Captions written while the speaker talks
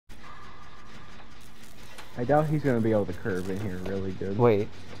I doubt he's gonna be able to curve in here really good. Wait,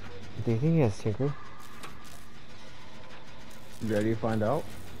 do you think he has Tinker? You ready to find out?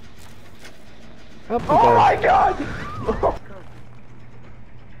 Oh, he Oh does. my god!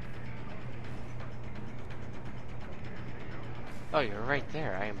 Oh, you're right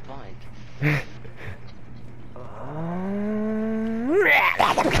there. I am blind.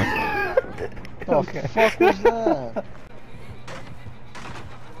 Okay. The fuck was that?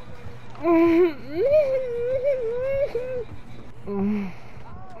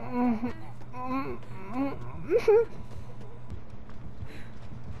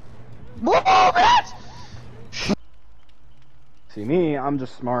 See me, I'm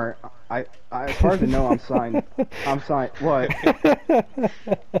just smart. As far as I know, I'm signed. I'm signed. What?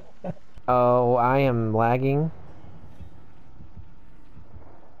 Oh, I am lagging.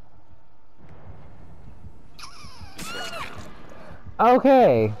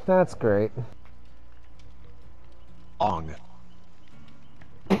 Okay, that's great. Ong.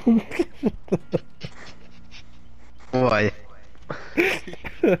 Boy.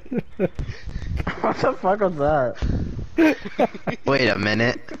 What the fuck was that? Wait a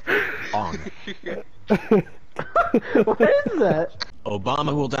minute. Ong. What is that?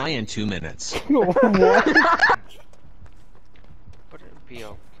 Obama will die in 2 minutes. What? Would it be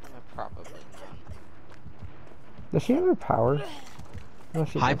okay? Probably not. Does she have her power? No,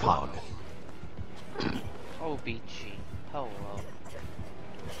 she Hi, doesn't. Pog. Oh, BG. Hello.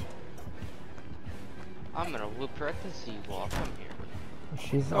 I'm gonna loop her at the Z-wall. Come here.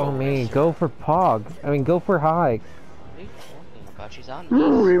 She's Oh, on me. yes, sir. Go for Pog. I mean, go for High. What are you talking about? She's on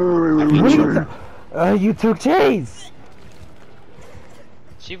me. You took Chase!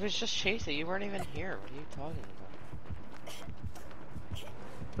 She was just chasing. You weren't even here. What are you talking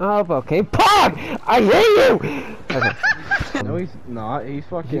about? Oh, okay. Pog! I hate you! Okay. No, he's not. He's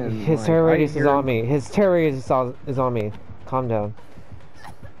fucking. His like, terror I radius is hear- on me. His terror radius is on me. Calm down.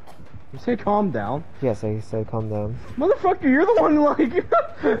 You say calm down, Yes, I said calm down. motherfucker. You're the one like.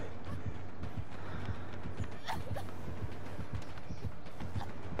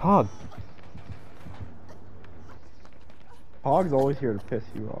 Pog. Hog's always here to piss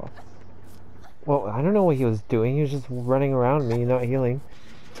you off. Well, I don't know what he was doing. He was just running around me, not healing.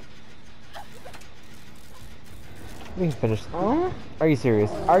 We can finish. Are you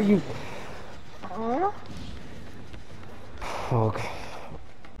serious? Are you? Pog. I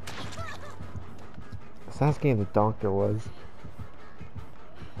was asking if the doctor was.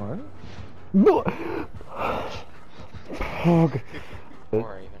 What? No. Pog.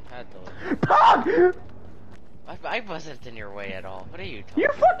 Or even had the. Pog! I wasn't in your way at all. What are you talking You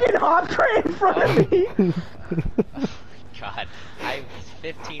fucking hop right in front of me! Oh, God. I was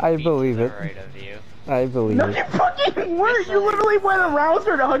 15 I feet believe to it. the right of you. I believe No, it. you fucking weren't! You literally went around,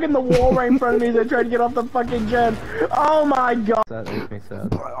 started hugging the wall right in front of me as I tried to get off the fucking gen. Oh my god! That makes me sad.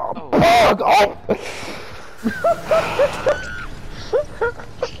 Oh. Pog! Oh!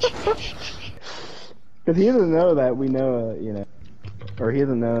 Because he doesn't know that we know, you know, or he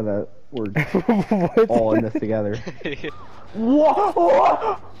doesn't know that we're What? all in this together.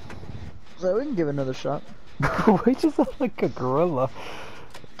 Whoa! So we can give it another shot. We just look like a gorilla.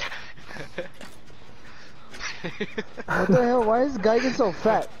 What the hell? Why is this guy getting so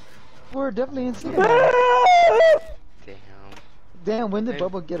fat? We're definitely in sync. Damn. Damn, when did Maybe-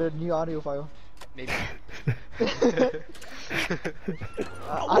 Bubba get a new audio file? Maybe.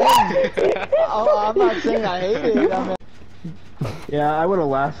 I'm not saying I hate it. I mean, Yeah, I would have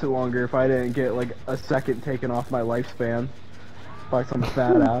lasted longer if I didn't get like a second taken off my lifespan by some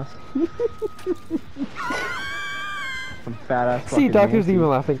fat ass. Some fat ass. See, fucking doctor's Nancy. even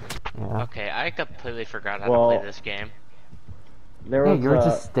laughing. Yeah. Okay, I completely forgot how Well- to play this game. There Yeah, was, you were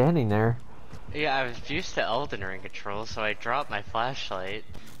just standing there. Yeah, I was used to Elden Ring controls, so I dropped my flashlight.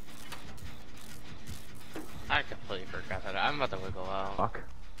 I completely forgot that. I'm about to wiggle out. Fuck.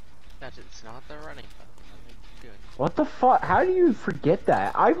 That is not the running button. What am I doing? What the fuck? How do you forget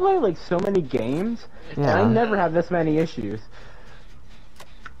that? I play like so many games, and I Yeah. never have this many issues.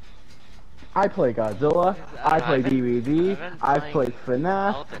 I play Godzilla, I play I've been- DVD, I've playing played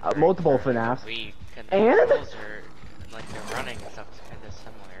FNAF, Elden Ring multiple for like a FNAFs. week, and And- the controls are, like, the running and stuff is kind of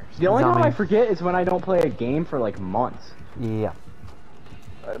similar. The only time Zombie. I forget is when I don't play a game for like months. Yeah.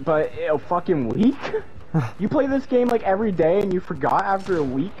 But a fucking week? You play this game like every day and you forgot after a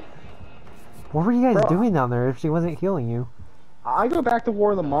week? What were you guys Bro. doing down there if she wasn't healing you? I go back to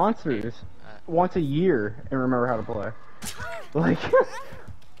War of the Monsters once a year and remember how to play. Like,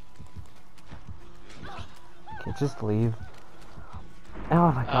 Okay, just leave.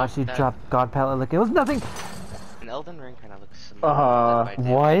 Oh my gosh, you that- dropped God Palette like it was nothing! And Elden Ring kind of looks similar. Uh, to my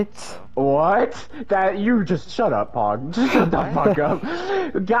what? so- What? That you just shut up, Pog. Just shut the fuck up.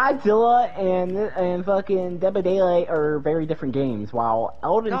 Godzilla and fucking Dead by Daylight are very different games, while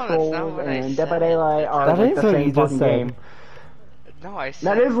Elden No, that's not Scrolls what I and Dead by said. Daylight are That like is the what same you just fucking said. game. No, I said.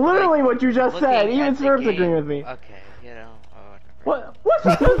 That is literally like, what you just said. looking Even at the Swerve's game- agreeing with me. Okay, you know, What's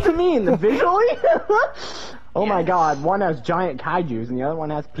that supposed to mean? Visually? Oh my Yes. god, one has giant kaijus and the other one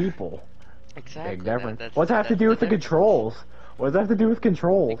has people. Exactly. Big difference. That's, What's that have to that's do with the difference. controls? What does that have to do with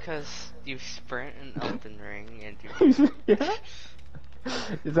controls? Because you sprint in Elden Ring and you. Yeah?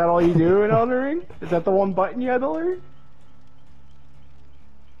 Is that all you do in Elden Ring? Is that the one button you had to learn?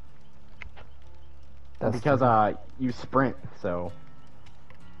 That's Because you sprint, so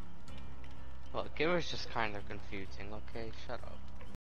Look, it was just kind of confusing. Okay, shut up.